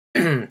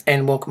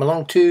And welcome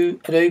along to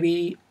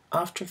Adobe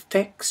After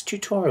Effects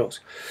tutorials.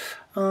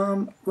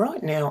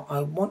 Right now I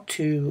want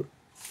to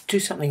do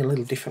something a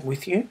little different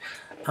with you.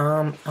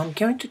 I'm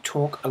going to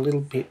talk a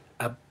little bit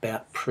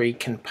about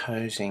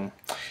precomposing.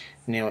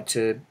 Now it's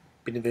a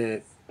bit of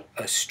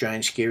a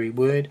strange, scary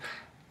word.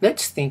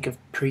 Let's think of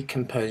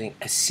precomposing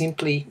as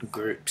simply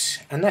groups,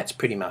 and that's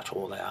pretty much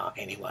all they are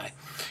anyway.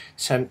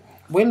 So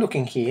we're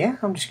looking here.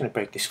 I'm just going to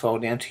break this file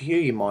down to you.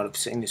 You might have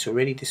seen this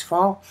already, this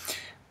file,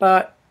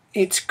 but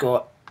it's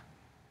got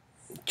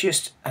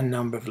just a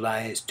number of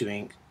layers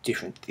doing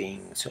different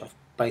things. So I've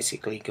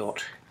basically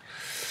got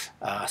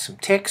some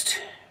text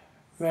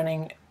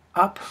running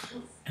up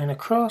and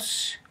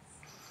across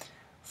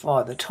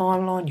via the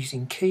timeline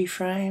using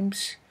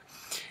keyframes,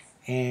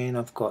 and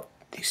I've got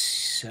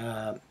this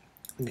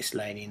this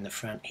lady in the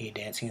front here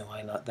dancing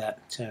away like that.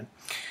 So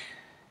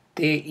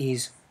there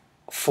is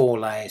 4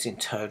 layers in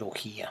total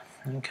here.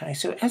 Okay,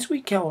 so as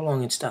we go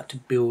along and start to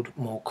build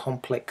more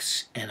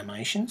complex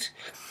animations,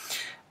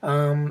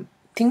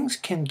 things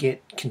can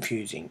get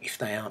confusing if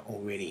they aren't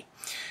already.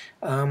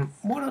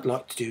 What I'd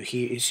like to do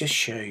here is just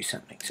show you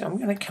something. So I'm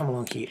going to come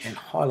along here and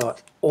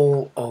highlight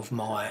all of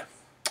my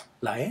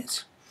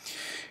layers,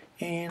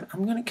 and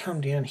I'm going to come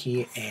down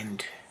here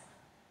and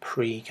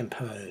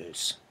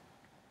pre-compose.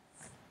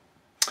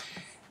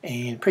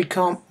 And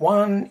pre-comp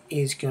 1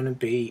 is going to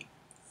be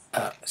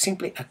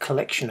simply a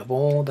collection of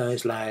all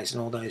those layers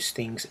and all those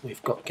things that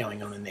we've got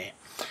going on in there.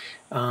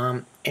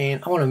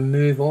 And I want to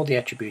move all the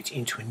attributes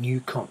into a new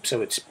comp,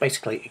 so it's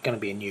basically going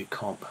to be a new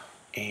comp,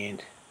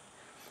 and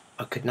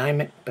I could name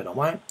it but I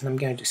won't, and I'm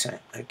going to say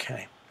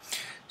OK.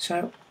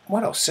 So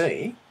what I'll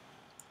see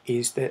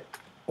is that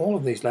all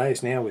of these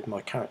layers now, with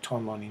my current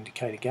timeline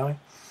indicator going,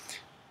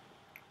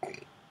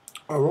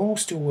 are all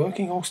still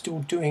working, all still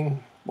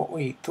doing what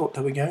we thought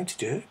they were going to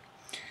do,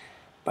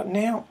 but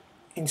now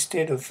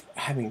instead of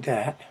having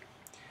that,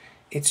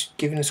 it's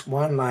given us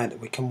one layer that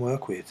we can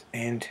work with.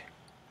 And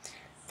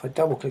if I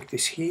double click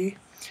this here,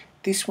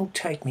 this will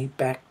take me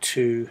back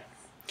to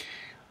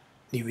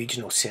the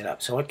original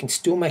setup, so I can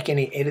still make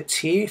any edits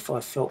here if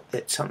I felt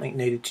that something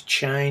needed to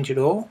change at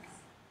all.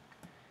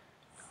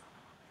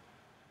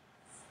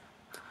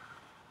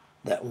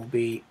 That will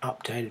be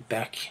updated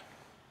back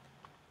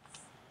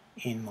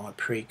in my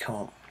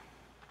pre-comp.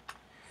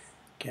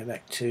 Go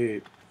back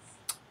to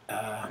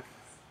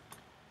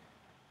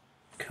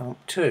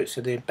comp 2,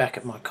 so they're back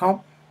at my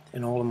comp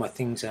and all of my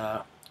things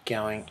are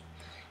going.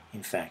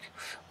 In fact,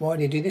 why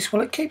do you do this?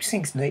 Well, it keeps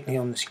things neatly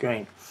on the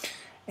screen,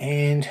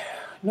 and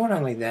not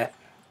only that,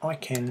 I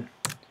can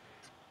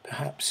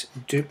perhaps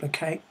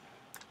duplicate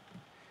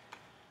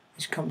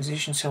this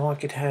composition so I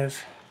could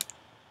have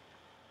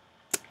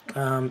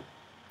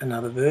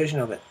another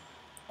version of it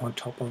on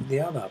top of the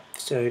other.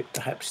 So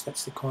perhaps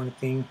that's the kind of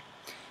thing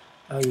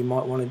you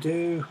might want to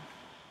do.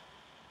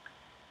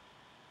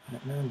 I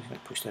don't know, I'm just going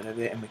to push that over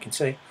there and we can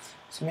see.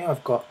 So now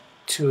I've got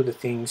 2 of the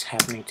things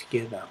happening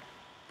together.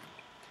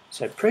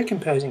 So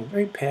precomposing,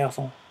 very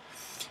powerful,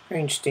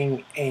 very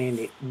interesting, and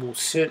it will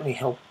certainly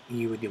help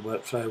you with your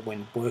workflow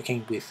when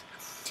working with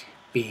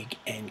big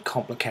and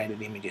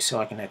complicated images. So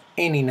I can have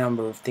any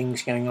number of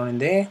things going on in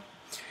there,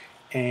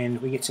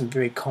 and we get some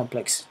very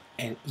complex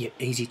and yet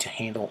easy to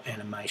handle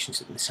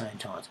animations at the same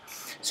time.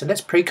 So that's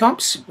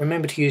pre-comps.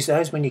 Remember to use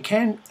those when you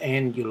can,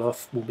 and your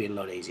life will be a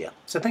lot easier.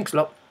 So thanks a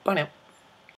lot. Bye now.